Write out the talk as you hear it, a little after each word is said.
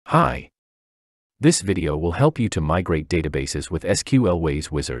Hi. This video will help you to migrate databases with SQLWays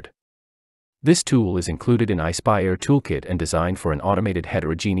Wizard. This tool is included in Ispirer Toolkit and designed for an automated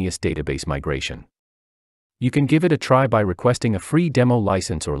heterogeneous database migration. You can give it a try by requesting a free demo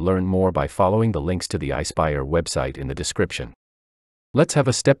license or learn more by following the links to the Ispirer website in the description. Let's have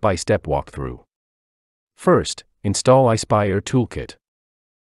a step-by-step walkthrough. First, install Ispirer Toolkit.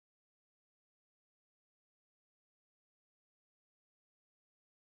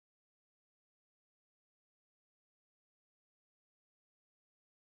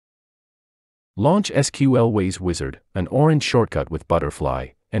 Launch SQLWays Wizard, an orange shortcut with butterfly,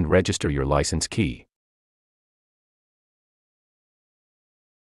 and register your license key.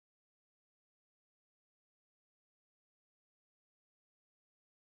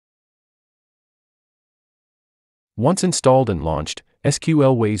 Once installed and launched,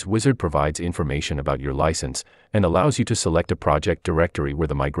 SQLWays Wizard provides information about your license and allows you to select a project directory where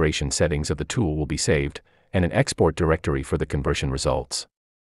the migration settings of the tool will be saved, and an export directory for the conversion results.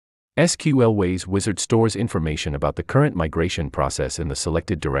 SQLWays Wizard stores information about the current migration process in the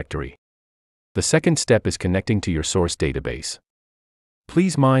selected directory. The second step is connecting to your source database.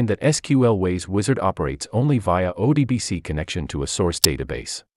 Please mind that SQLWays Wizard operates only via ODBC connection to a source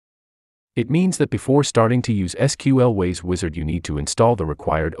database. It means that before starting to use SQLWays Wizard you need to install the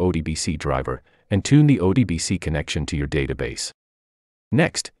required ODBC driver and tune the ODBC connection to your database.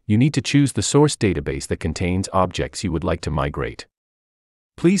 Next, you need to choose the source database that contains objects you would like to migrate.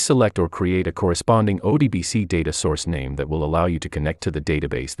 Please select or create a corresponding ODBC data source name that will allow you to connect to the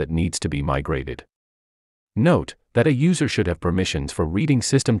database that needs to be migrated. Note that a user should have permissions for reading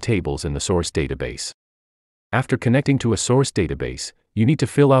system tables in the source database. After connecting to a source database, you need to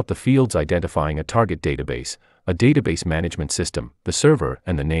fill out the fields identifying a target database, a database management system, the server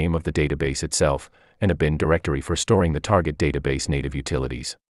and the name of the database itself, and a bin directory for storing the target database native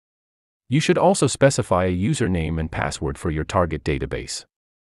utilities. You should also specify a username and password for your target database.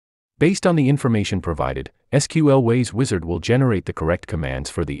 Based on the information provided, SQLWays Wizard will generate the correct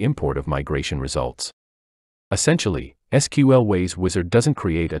commands for the import of migration results. Essentially, SQLWays Wizard doesn't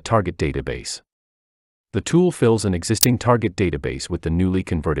create a target database. The tool fills an existing target database with the newly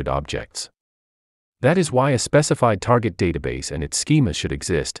converted objects. That is why a specified target database and its schemas should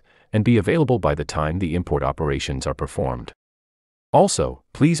exist and be available by the time the import operations are performed. Also,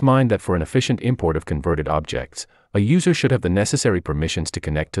 please mind that for an efficient import of converted objects, a user should have the necessary permissions to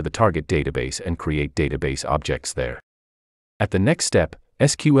connect to the target database and create database objects there. At the next step,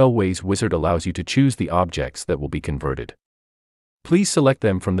 SQLWays Wizard allows you to choose the objects that will be converted. Please select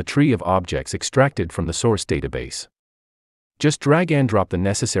them from the tree of objects extracted from the source database. Just drag and drop the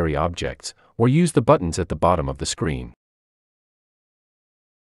necessary objects, or use the buttons at the bottom of the screen.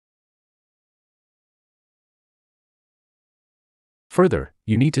 Further,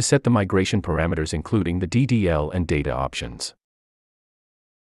 you need to set the migration parameters including the DDL and data options.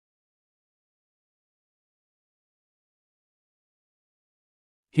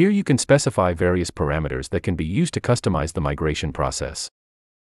 Here you can specify various parameters that can be used to customize the migration process.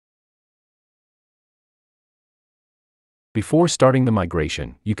 Before starting the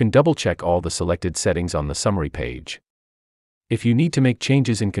migration, you can double-check all the selected settings on the summary page. If you need to make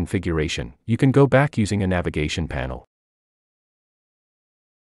changes in configuration, you can go back using a navigation panel.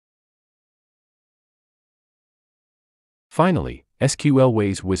 Finally,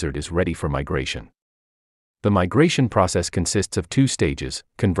 SQLWays Wizard is ready for migration. The migration process consists of two stages,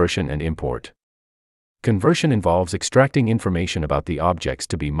 conversion and import. Conversion involves extracting information about the objects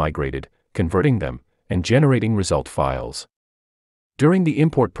to be migrated, converting them, and generating result files. During the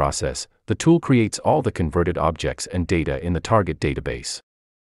import process, the tool creates all the converted objects and data in the target database.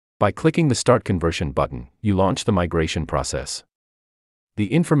 By clicking the Start Conversion button, you launch the migration process.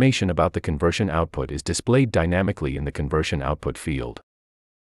 The information about the conversion output is displayed dynamically in the conversion output field.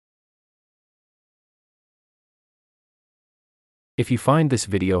 If you find this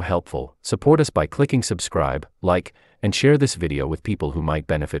video helpful, support us by clicking subscribe, like, and share this video with people who might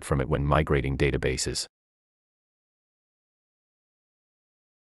benefit from it when migrating databases.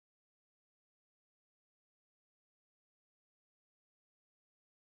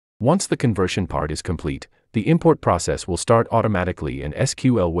 Once the conversion part is complete, the import process will start automatically and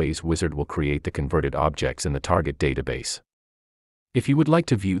SQLWays Wizard will create the converted objects in the target database. If you would like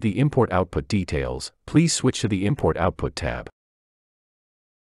to view the import output details, please switch to the Import Output tab.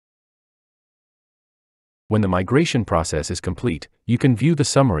 When the migration process is complete, you can view the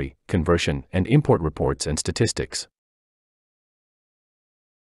summary, conversion, and import reports and statistics.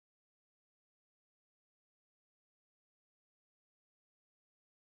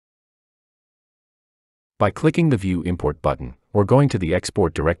 By clicking the View Import button, or going to the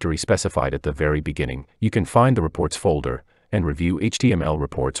export directory specified at the very beginning, you can find the reports folder and review HTML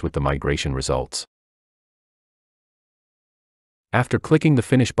reports with the migration results. After clicking the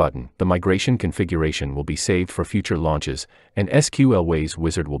Finish button, the migration configuration will be saved for future launches, and SQLWays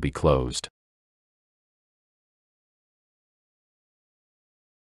Wizard will be closed.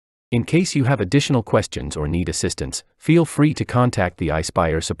 In case you have additional questions or need assistance, feel free to contact the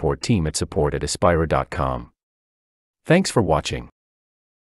Ispirer support team at support@ispirer.com. Thanks for watching.